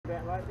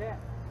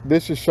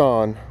This is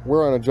Sean.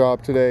 We're on a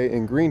job today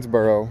in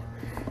Greensboro,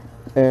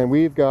 and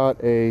we've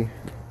got a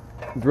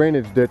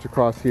drainage ditch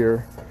across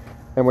here,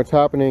 and what's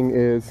happening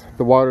is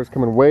the water's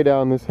coming way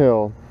down this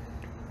hill,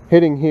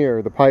 hitting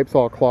here. The pipe's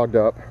all clogged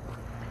up,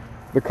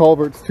 the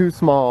culvert's too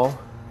small,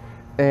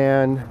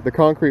 and the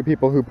concrete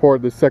people who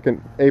poured this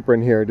second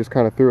apron here just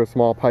kind of threw a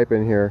small pipe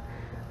in here,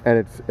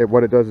 and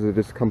what it does is it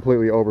just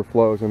completely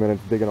overflows, and then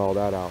it's digging all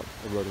that out,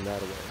 eroding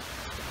that away.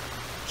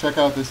 Check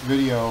out this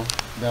video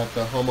that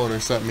the homeowner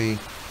sent me.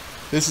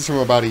 This is from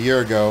about a year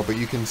ago, but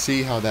you can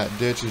see how that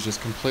ditch is just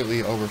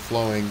completely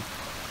overflowing,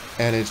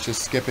 and it's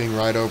just skipping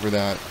right over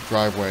that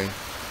driveway.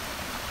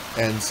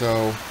 And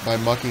so by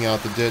mucking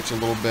out the ditch a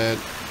little bit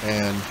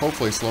and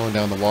hopefully slowing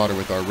down the water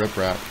with our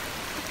riprap,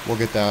 we'll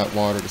get that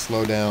water to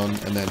slow down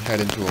and then head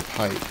into a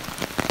pipe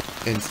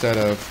instead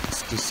of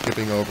just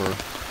skipping over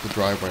the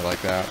driveway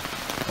like that.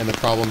 And the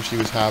problem she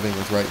was having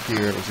was right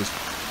here. It was just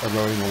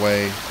eroding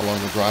away along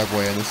the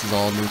driveway, and this is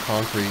all new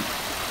concrete.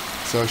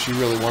 So she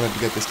really wanted to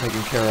get this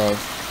taken care of.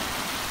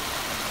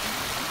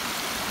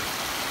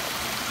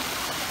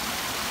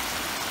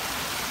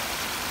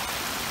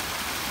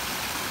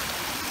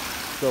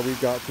 So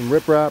we've got some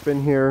riprap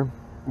in here.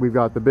 We've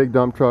got the big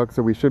dump truck,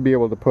 so we should be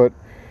able to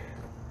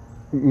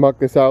muck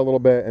this out a little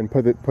bit and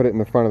put it in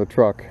the front of the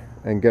truck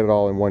and get it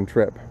all in one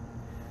trip.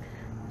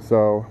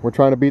 So we're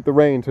trying to beat the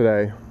rain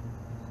today.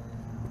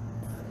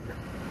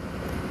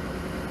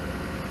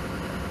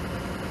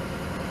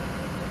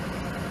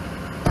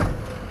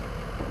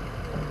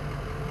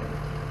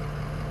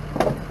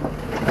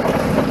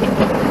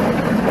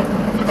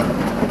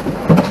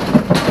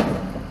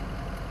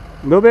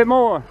 A little bit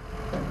more.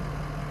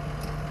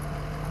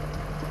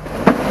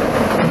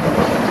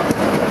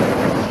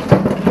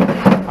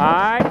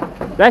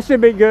 Alright, that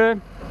should be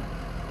good.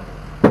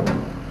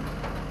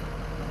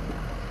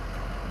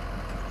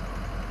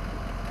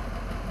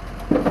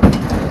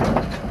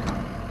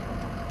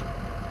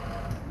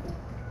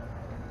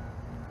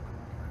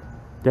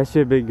 That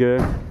should be good.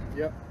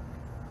 Yep.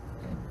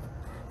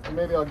 And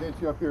maybe I'll get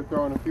you up here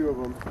throwing a few of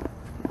them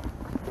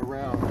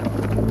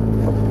around.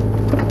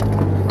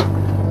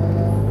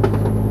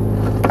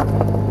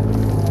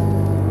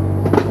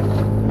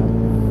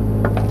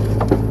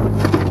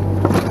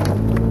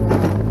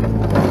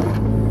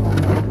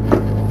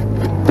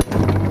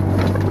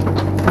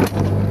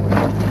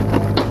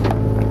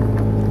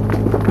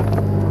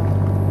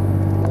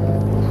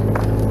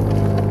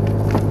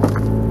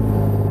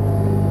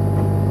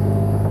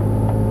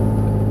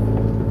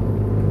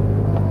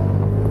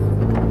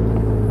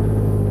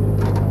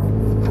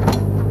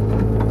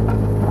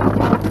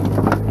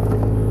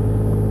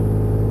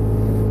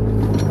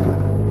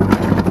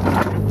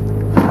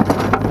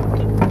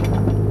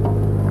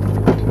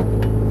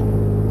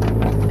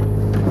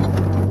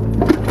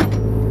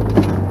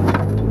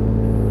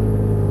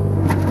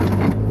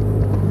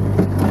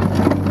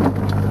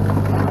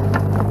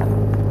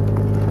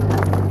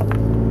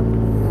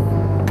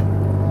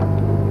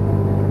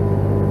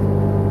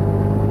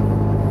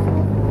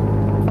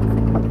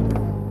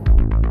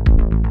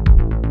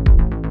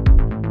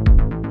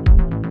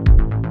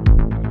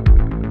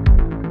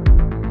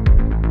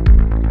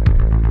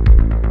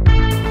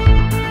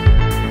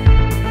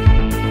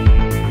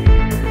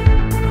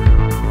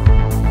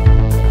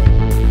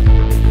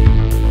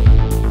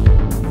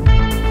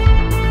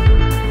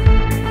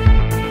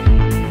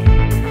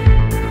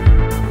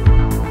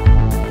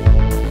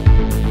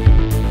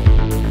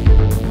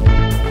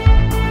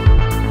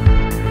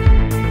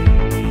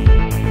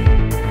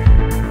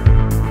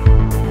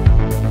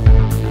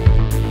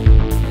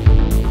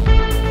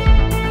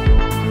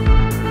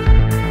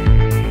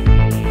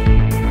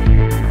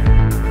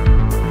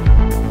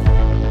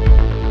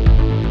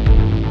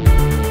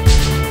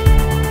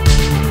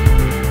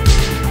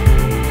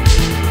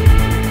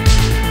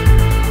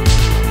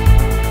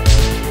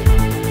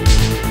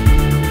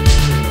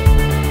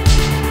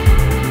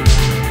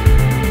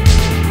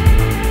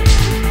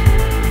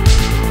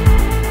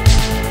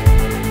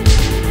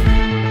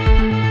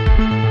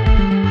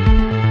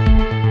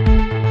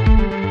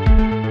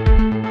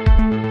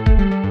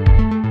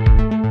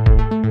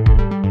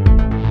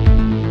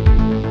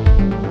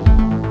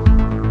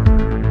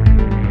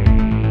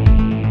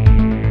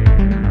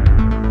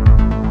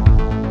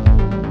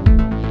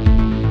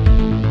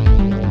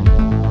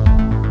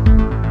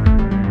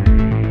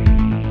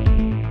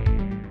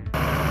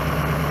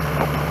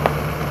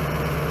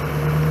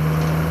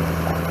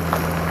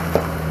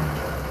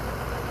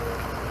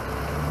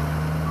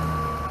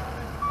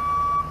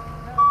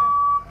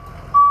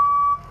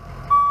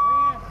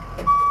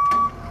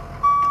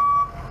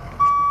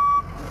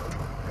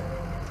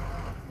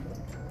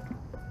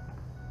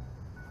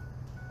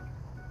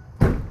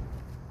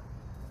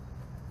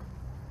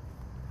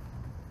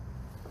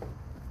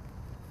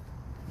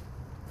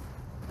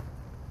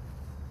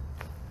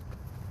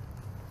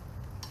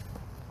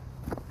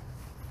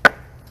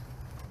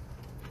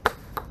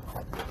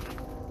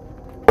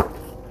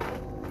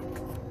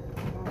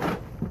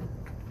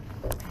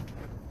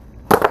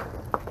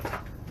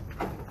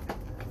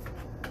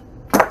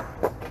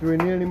 Do we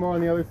need any more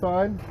on the other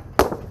side?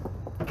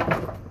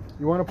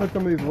 You want to put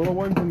some of these little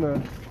ones in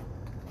the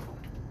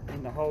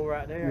hole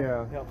right there?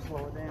 Yeah. Help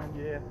slow it down.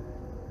 Yeah.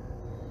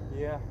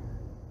 Yeah.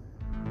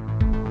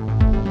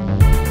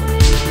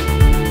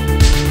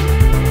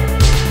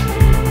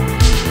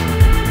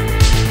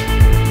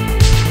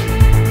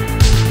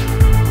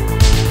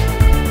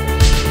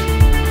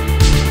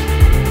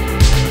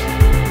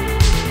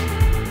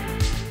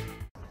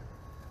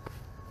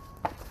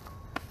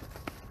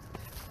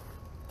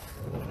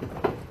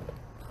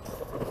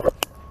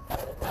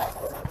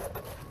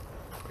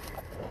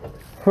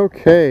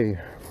 Okay,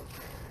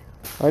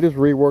 I just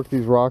reworked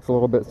these rocks a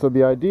little bit. So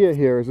the idea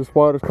here is this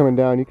water's coming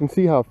down. You can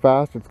see how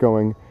fast it's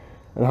going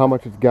and how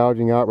much it's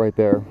gouging out right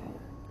there.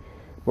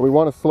 But we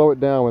want to slow it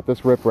down with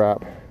this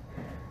riprap.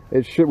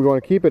 We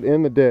want to keep it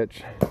in the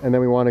ditch, and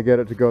then we want to get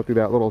it to go through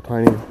that little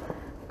tiny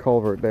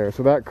culvert there.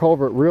 So that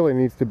culvert really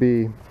needs to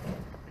be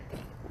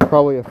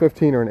probably a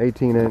 15 or an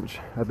 18 inch.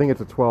 I think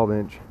it's a 12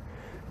 inch.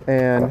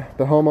 And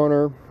the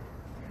homeowner,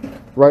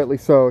 rightly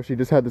so, she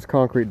just had this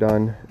concrete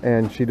done,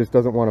 and she just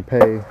doesn't want to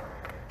pay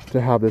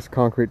to have this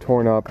concrete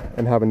torn up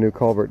and have a new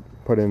culvert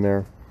put in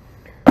there.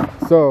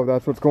 So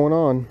that's what's going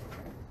on.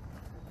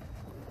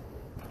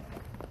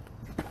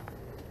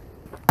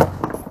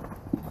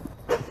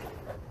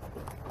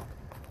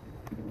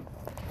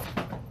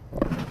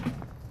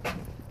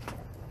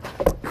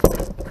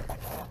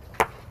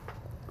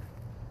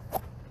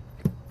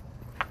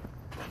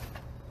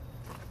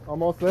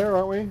 Almost there,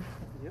 aren't we?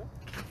 Yep.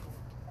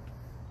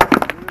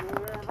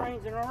 We're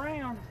arranging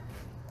around.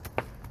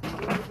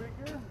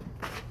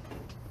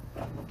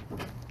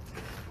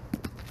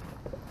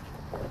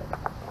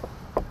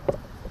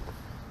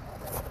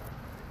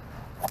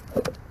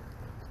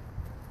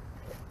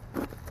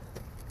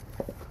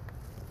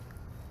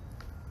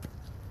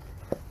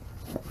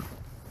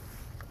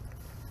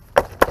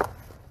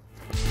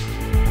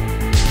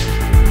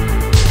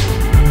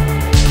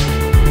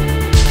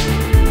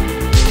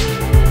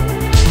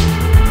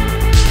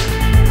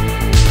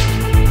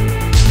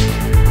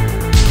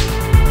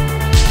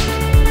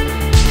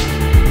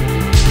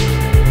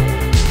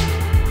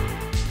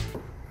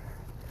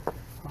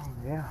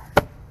 Yeah.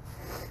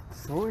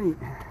 Sweet.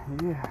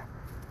 Yeah.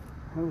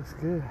 That looks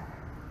good.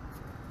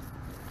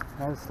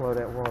 I had to slow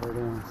that water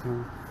down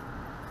some.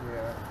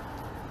 Yeah.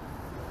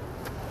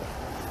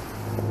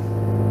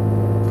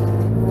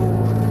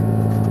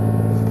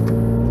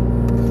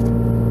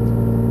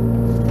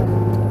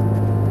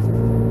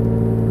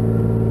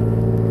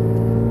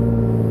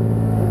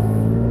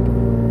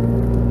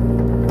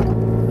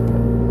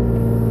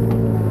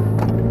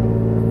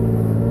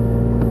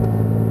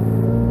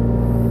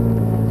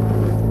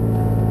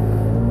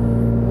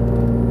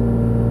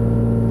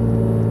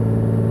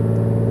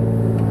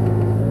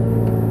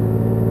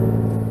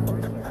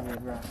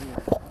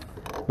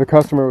 The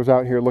customer was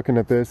out here looking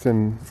at this,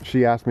 and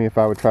she asked me if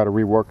I would try to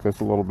rework this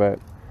a little bit.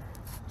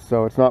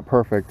 So it's not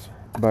perfect,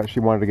 but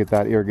she wanted to get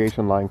that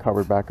irrigation line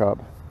covered back up.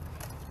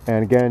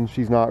 And again,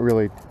 she's not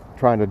really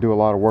trying to do a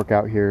lot of work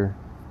out here,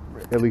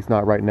 at least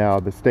not right now.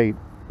 The state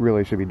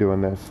really should be doing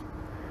this,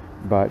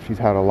 but she's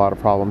had a lot of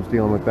problems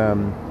dealing with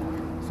them.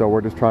 So we're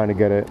just trying to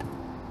get it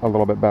a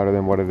little bit better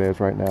than what it is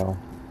right now.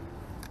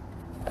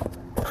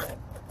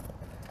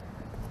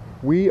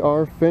 We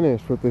are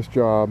finished with this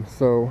job.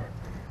 So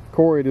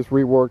Corey just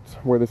reworked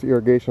where this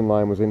irrigation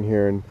line was in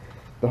here, and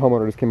the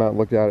homeowner just came out and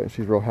looked at it, and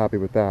she's real happy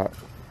with that.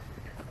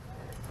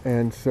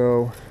 And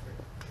so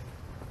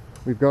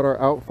we've got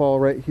our outfall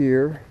right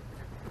here.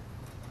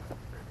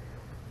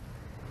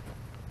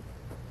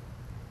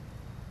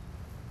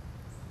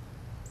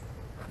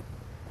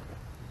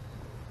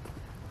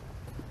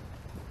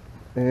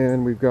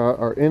 And we've got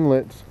our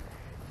inlets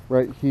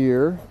right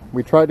here.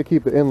 We tried to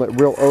keep the inlet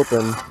real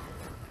open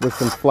with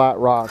some flat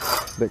rocks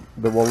that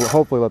will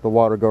hopefully let the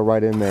water go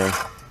right in there.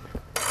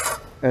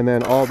 And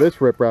then all this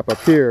riprap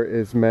up here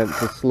is meant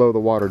to slow the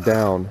water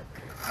down.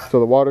 So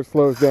the water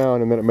slows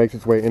down and then it makes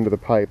its way into the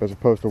pipe, as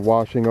opposed to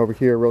washing over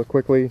here real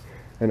quickly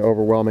and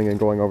overwhelming and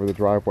going over the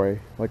driveway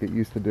like it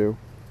used to do.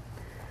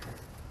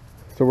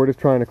 So we're just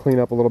trying to clean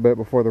up a little bit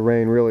before the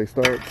rain really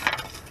starts.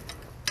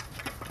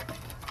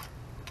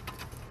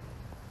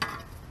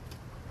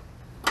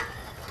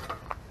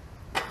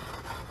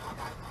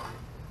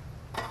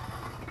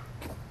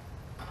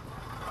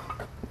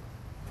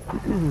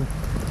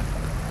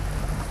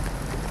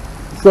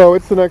 So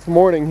it's the next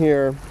morning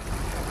here,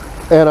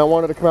 and I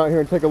wanted to come out here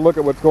and take a look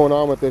at what's going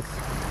on with this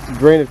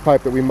drainage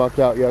pipe that we mucked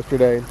out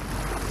yesterday.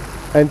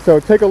 And so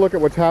take a look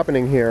at what's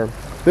happening here.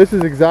 This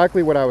is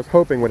exactly what I was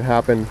hoping would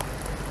happen.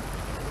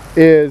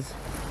 Is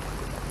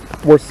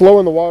we're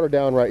slowing the water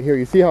down right here.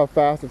 You see how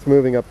fast it's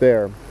moving up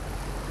there.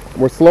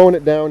 We're slowing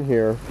it down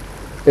here.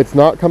 It's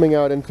not coming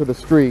out into the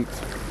street,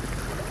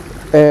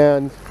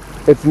 and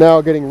it's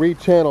now getting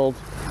rechanneled,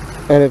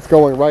 and it's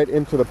going right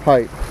into the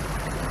pipe.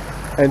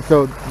 And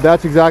so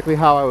that's exactly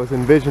how I was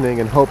envisioning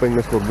and hoping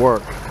this would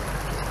work.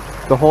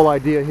 The whole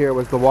idea here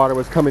was the water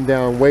was coming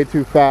down way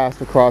too fast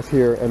across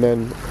here and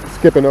then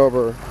skipping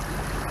over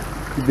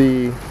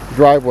the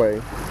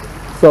driveway.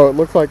 So it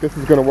looks like this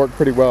is going to work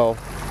pretty well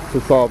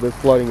to solve this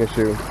flooding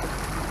issue. The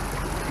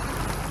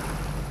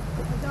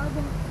dog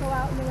didn't go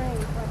out in the rain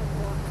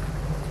before.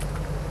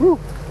 Whew.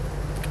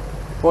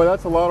 Boy,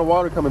 that's a lot of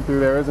water coming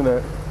through there, isn't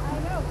it? I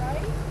know,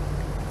 right?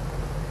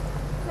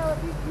 So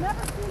if you've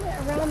never seen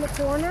it around the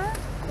corner,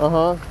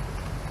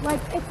 like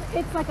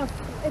it's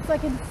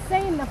like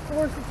insane the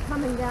force is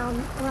coming down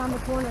around the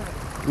corner.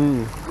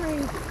 Three,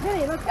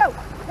 Vinny, let's go.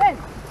 Ben.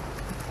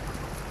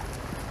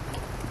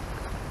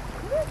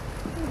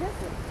 See, this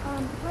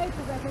pipe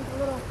is I think a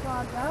little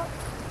clogged up.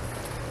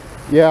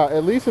 Yeah,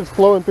 at least it's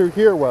flowing through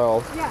here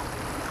well. Yeah.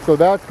 So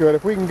that's good.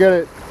 If we can get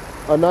it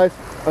a nice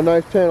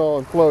channel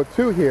and flow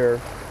to here,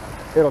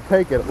 it'll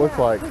take it looks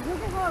like. Because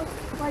look at how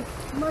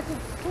much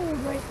it's cooled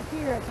right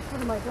here at the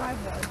foot of my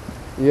driveway.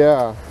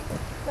 Yeah.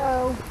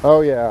 So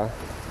Oh yeah.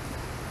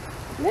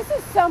 this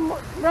is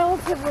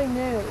relatively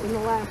new in the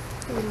last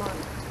few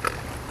months.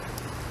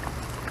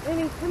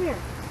 Amy, come here.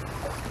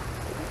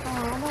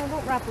 Oh, no,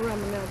 don't wrap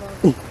around the mailbox.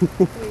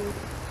 Please.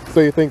 So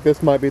you think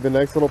this might be the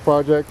next little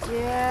project?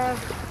 Yeah.